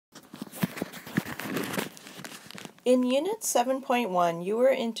In Unit 7.1, you were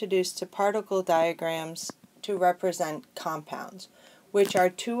introduced to particle diagrams to represent compounds, which are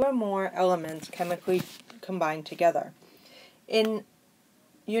two or more elements chemically combined together. In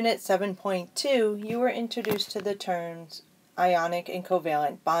Unit 7.2, you were introduced to the terms ionic and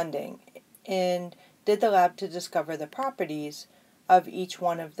covalent bonding and did the lab to discover the properties of each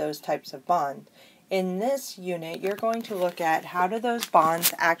one of those types of bond. In this unit, you're going to look at how do those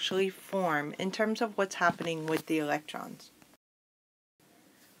bonds actually form in terms of what's happening with the electrons.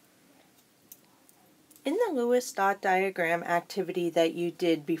 In the Lewis dot diagram activity that you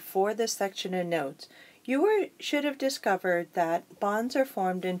did before this section of notes, you should have discovered that bonds are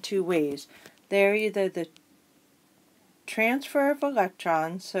formed in two ways. They're either the transfer of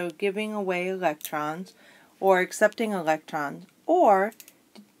electrons, so giving away electrons, or accepting electrons, or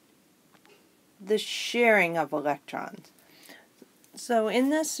the sharing of electrons. So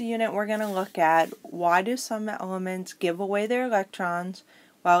in this unit we're going to look at why do some elements give away their electrons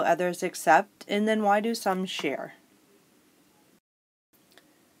while others accept, and then why do some share.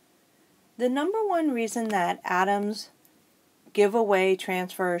 The number one reason that atoms give away,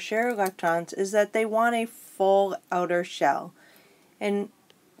 transfer, or share electrons is that they want a full outer shell, and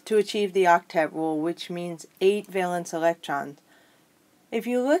to achieve the octet rule, which means 8 valence electrons. If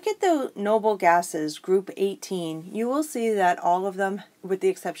you look at the noble gases, group 18, you will see that all of them, with the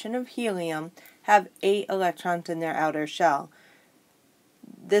exception of helium, have 8 electrons in their outer shell.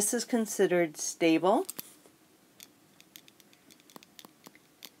 This is considered stable,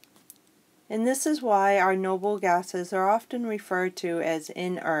 and this is why our noble gases are often referred to as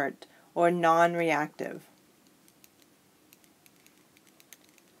inert or non-reactive.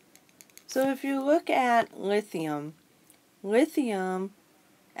 So if you look at lithium, lithium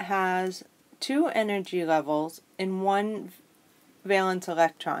has 2 energy levels and 1 valence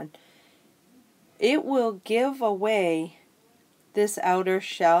electron. It will give away this outer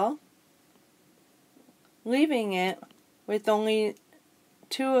shell, leaving it with only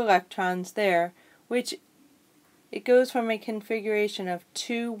 2 electrons there, which it goes from a configuration of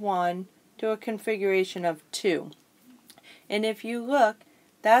 2, 1 to a configuration of 2. And if you look,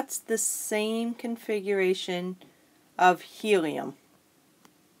 that's the same configuration of helium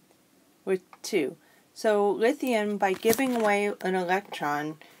with 2. So lithium, by giving away an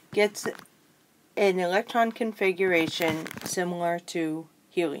electron, gets an electron configuration similar to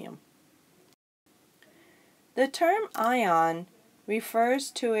helium. The term ion refers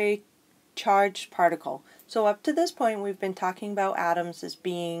to a charged particle. So up to this point we've been talking about atoms as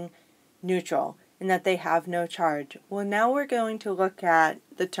being neutral and that they have no charge. Well, now we're going to look at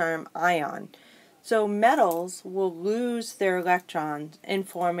the term ion. So metals will lose their electrons and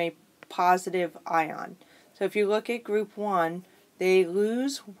form a positive ion. So if you look at group 1, they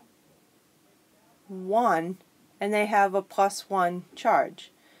lose 1 and they have a +1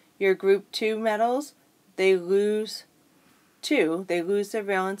 charge. Your group 2 metals, they lose 2, they lose their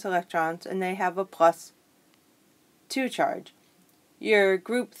valence electrons and they have a +2 charge. Your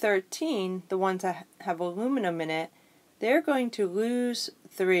group 13, the ones that have aluminum in it, they're going to lose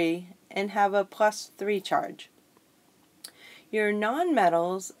 3 and have a +3 charge. Your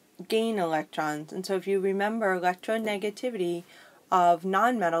nonmetals gain electrons, and so if you remember, electronegativity of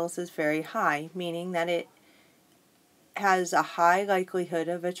nonmetals is very high, meaning that it has a high likelihood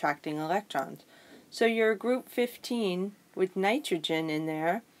of attracting electrons. So your group 15 with nitrogen in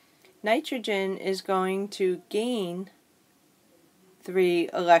there, nitrogen is going to gain 3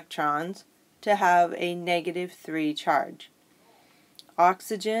 electrons to have a -3 charge.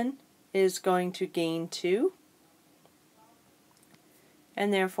 Oxygen is going to gain 2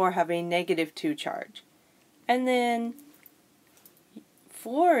 and therefore have a -2 charge. And then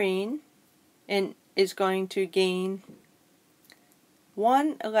fluorine is going to gain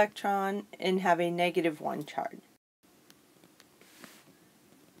 1 electron and have a -1 charge.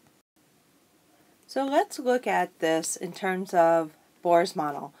 So let's look at this in terms of Bohr's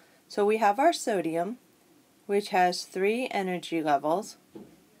model. So we have our sodium, which has 3 energy levels,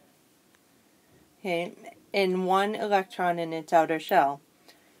 okay, and 1 electron in its outer shell.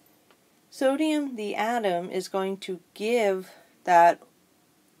 Sodium, the atom, is going to give that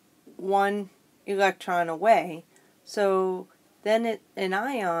 1 electron away. So then an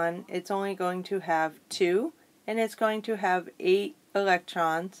ion, it's only going to have 2, and it's going to have 8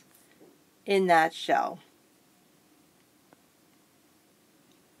 electrons in that shell.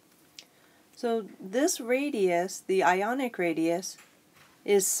 So this radius, the ionic radius,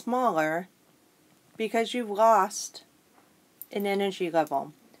 is smaller because you've lost an energy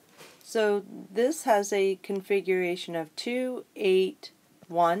level. So this has a configuration of 2, 8,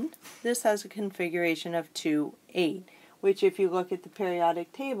 1, this has a configuration of 2, 8, which if you look at the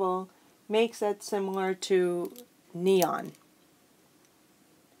periodic table, makes that similar to neon.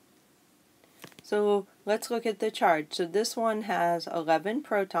 So let's look at the charge. So this one has 11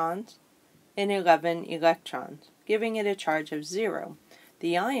 protons and 11 electrons, giving it a charge of 0.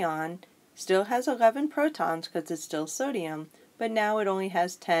 The ion still has 11 protons because it's still sodium, but now it only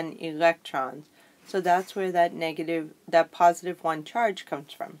has 10 electrons. So that's where that positive 1 charge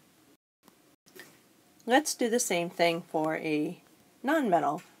comes from. Let's do the same thing for a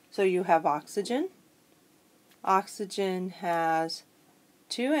nonmetal. So you have oxygen. Oxygen has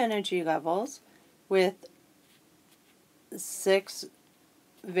 2 energy levels with 6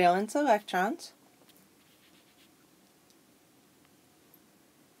 valence electrons.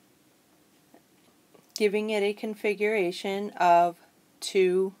 Giving it a configuration of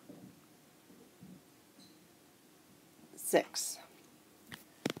 2, 6.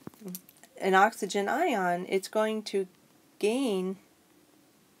 An oxygen ion, it's going to gain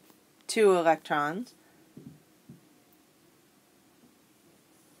 2 electrons,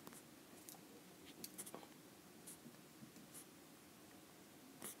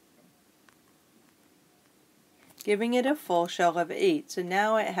 giving it a full shell of 8. So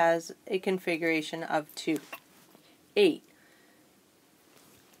now it has a configuration of 2, 8.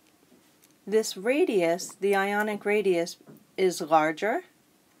 This radius, the ionic radius, is larger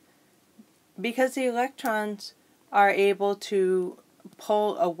because the electrons are able to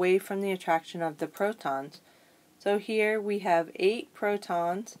pull away from the attraction of the protons. So here we have 8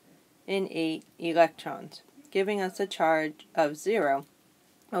 protons and 8 electrons, giving us a charge of 0.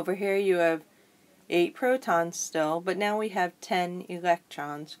 Over here you have 8 protons still, but now we have 10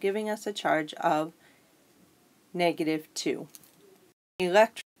 electrons, giving us a charge of -2.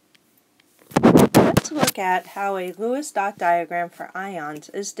 Let's look at how a Lewis dot diagram for ions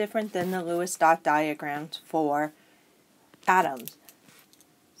is different than the Lewis dot diagrams for atoms.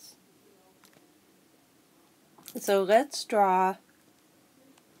 So let's draw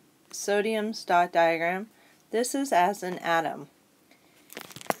sodium's dot diagram. This is as an atom.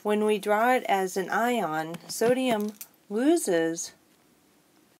 When we draw it as an ion, sodium loses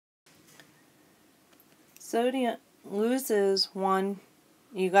 1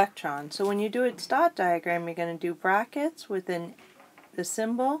 electron. So when you do its dot diagram, you're going to do brackets within the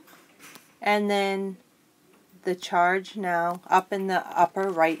symbol and then the charge now up in the upper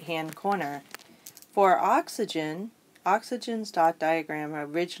right hand corner. For oxygen, oxygen's dot diagram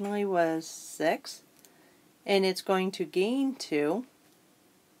originally was 6 and it's going to gain 2.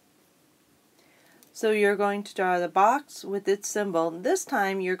 So you're going to draw the box with its symbol. This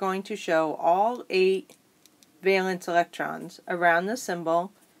time you're going to show all 8 valence electrons around the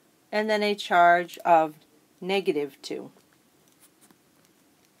symbol and then a charge of -2.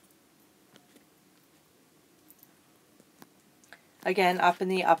 Again, up in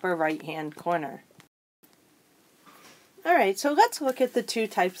the upper right hand corner. Alright, so let's look at the 2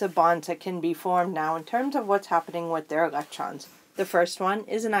 types of bonds that can be formed now in terms of what's happening with their electrons. The first one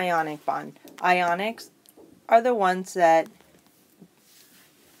is an ionic bond. Ionics are the ones that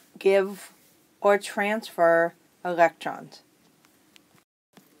give or transfer electrons.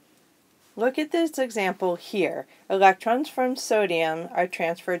 Look at this example here. Electrons from sodium are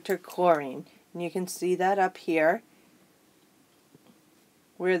transferred to chlorine. And you can see that up here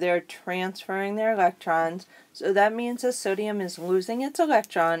where they're transferring their electrons. So that means that sodium is losing its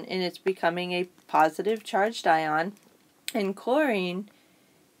electron and it's becoming a positive charged ion. And chlorine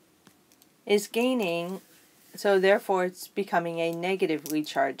is gaining, so therefore it's becoming a negatively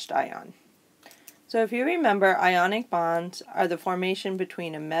charged ion. So if you remember, ionic bonds are the formation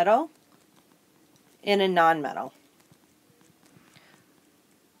between a metal and a nonmetal.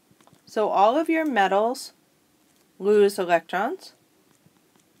 So all of your metals lose electrons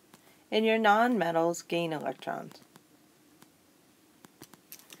and your nonmetals gain electrons.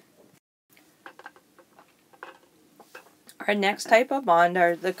 Our next type of bond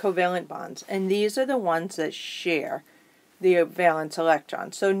are the covalent bonds, and these are the ones that share the valence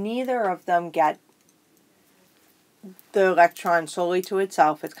electron. So neither of them get the electron solely to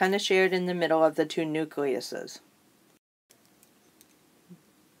itself. It's kind of shared in the middle of the 2 nucleuses.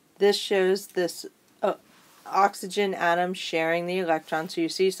 This shows this oxygen atom sharing the electron, so you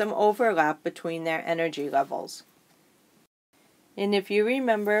see some overlap between their energy levels. And if you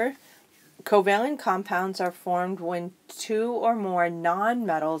remember, covalent compounds are formed when 2 or more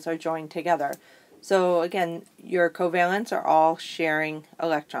nonmetals are joined together. So again, your covalents are all sharing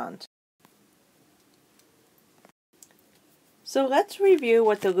electrons. So let's review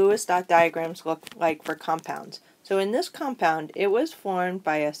what the Lewis dot diagrams look like for compounds. So So in this compound, it was formed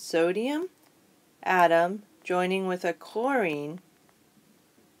by a sodium atom joining with a chlorine,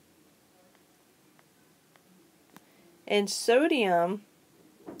 and sodium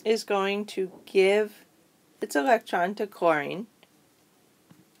is going to give its electron to chlorine,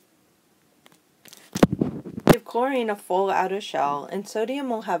 give chlorine a full outer shell, and sodium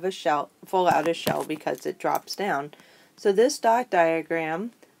will have a full outer shell because it drops down. So this dot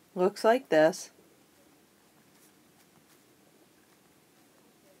diagram looks like this.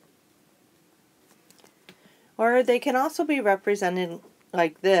 Or they can also be represented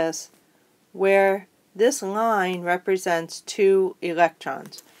like this, where this line represents 2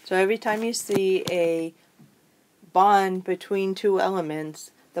 electrons. So every time you see a bond between 2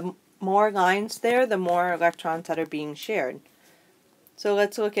 elements, the more lines there, the more electrons that are being shared. So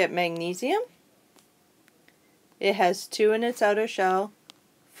let's look at magnesium. It has 2 in its outer shell.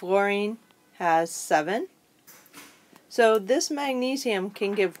 Fluorine has 7. So this magnesium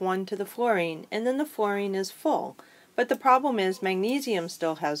can give 1 to the fluorine, and then the fluorine is full. But the problem is magnesium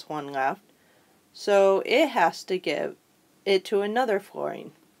still has 1 left, so it has to give it to another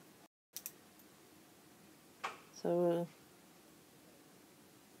fluorine. So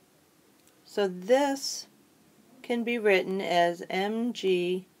this can be written as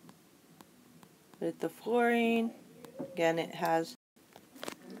Mg with the fluorine. Again, it has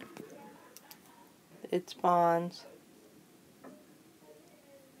its bonds.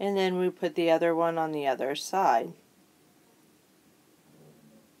 And then we put the other one on the other side,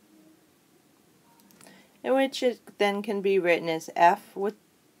 in which it then can be written as F with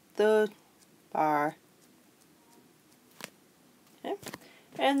the bar. Okay.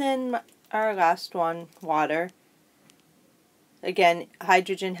 And then our last one, water. Again,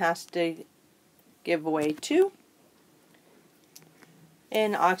 hydrogen has to give away 2,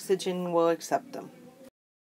 and oxygen will accept them.